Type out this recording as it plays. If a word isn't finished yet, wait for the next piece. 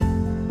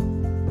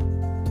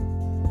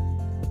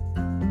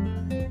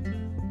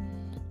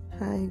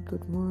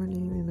good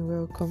morning, and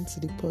welcome to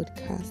the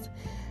podcast.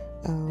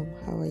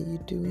 How are you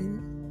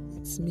doing?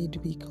 It's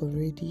midweek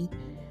already.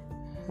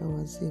 How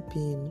has it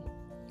been?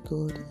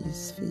 God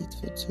is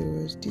faithful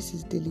to us. This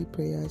is Daily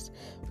Prayers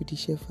with the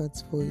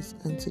Shepherd's Voice,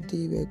 and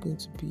today we are going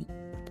to be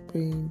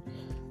praying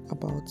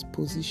about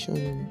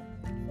positioning.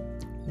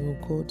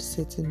 God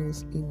setting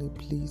us in a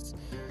place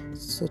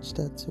such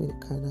that we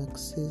can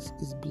access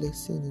His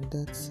blessing in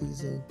that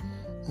season,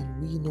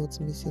 and we not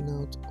missing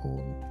out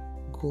on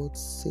God's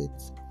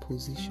set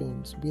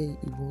positions where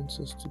He wants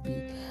us to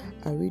be.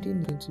 Our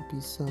reading is going to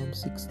be Psalm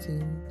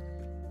 16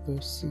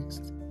 verse 6,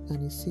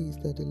 and it says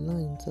that the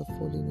lines are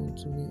falling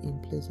unto me in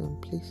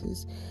pleasant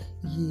places,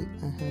 yea,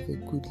 I have a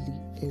goodly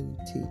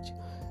heritage.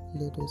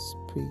 Let us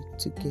pray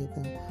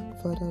together.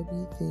 Father,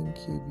 we thank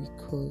you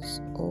because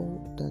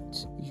all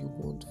that you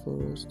want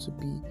for us to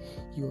be,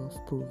 you have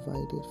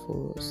provided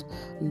for us.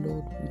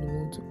 Lord, we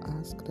want to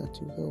ask that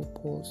you help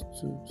us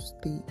to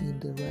stay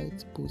in the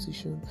right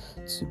position,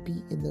 to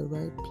be in the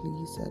right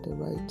place at the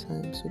right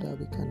time so that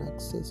we can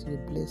access your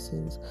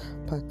blessings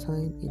per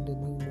time in the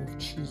name of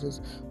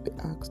Jesus. We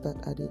ask that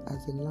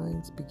as the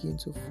lines begin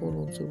to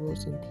fall onto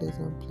us in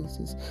pleasant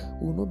places,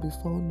 we will not be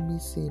found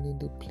missing in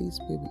the place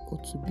where we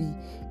ought to be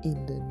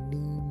in the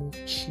name of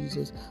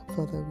Jesus.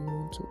 Father, we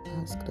want to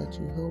ask that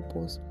you help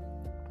us,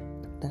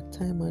 that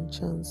time and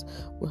chance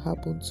will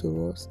happen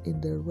to us in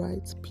the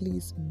right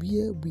place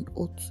where we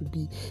ought to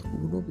be.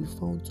 We will not be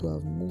found to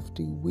have moved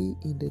away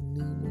in the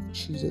name of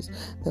Jesus.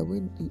 That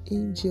when the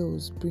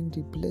angels bring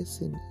the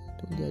blessing,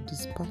 when they are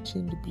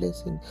dispatching the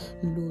blessing,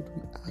 Lord,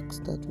 we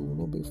ask that we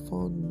will not be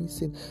found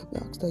missing. We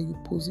ask that you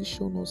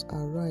position us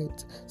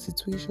aright.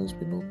 Situations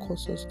will not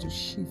cause us to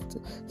shift.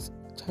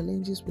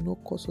 Challenges will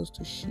not cause us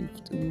to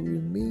shift. We will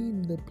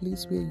remain in the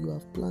place where you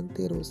have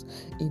planted us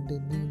in the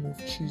name of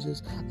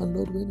Jesus. And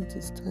Lord, when it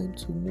is time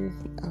to move,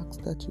 we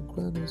ask that you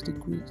grant us the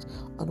grace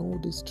and all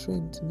the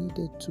strength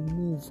needed to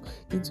move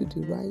into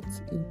the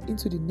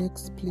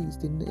next place,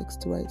 the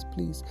next right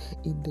place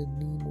in the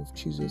name of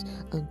Jesus.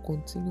 And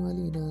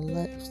continually in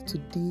our lives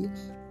today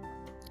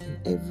and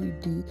every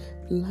day,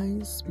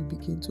 lines will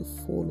begin to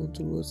fall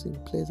onto us in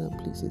pleasant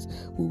places.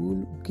 We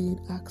will gain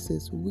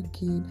access, we will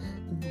gain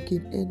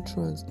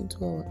entrance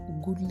into our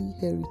goodly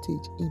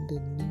heritage in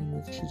the name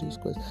of Jesus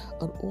Christ.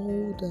 And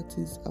all that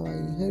is our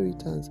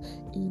inheritance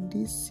in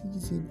this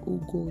season, oh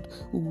God,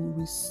 we will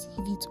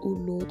receive it, oh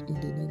Lord, in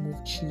the name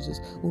of Jesus.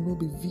 We will not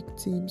be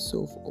victims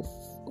of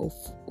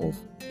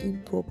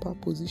improper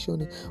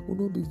positioning. We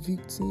will not be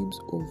victims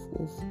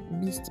of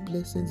missed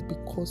blessings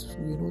because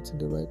we are not in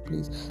the right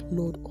place.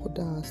 Lord,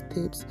 order our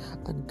steps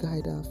and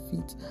guide our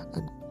feet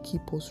and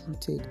keep us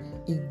rooted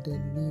in the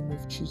name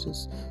of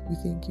Jesus. We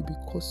thank you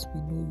because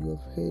we know you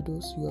have heard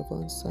us, you have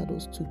answered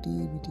us.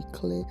 Today we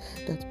declare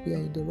that we are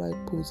in the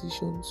right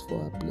positions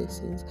for our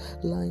blessings.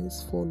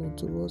 Lines fall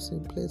onto us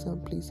in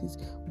pleasant places.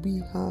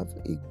 We have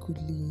a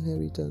goodly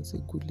inheritance, a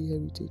goodly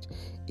heritage.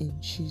 In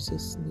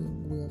Jesus'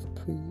 name we have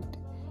prayed.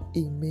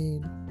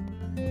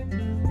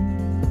 Amen.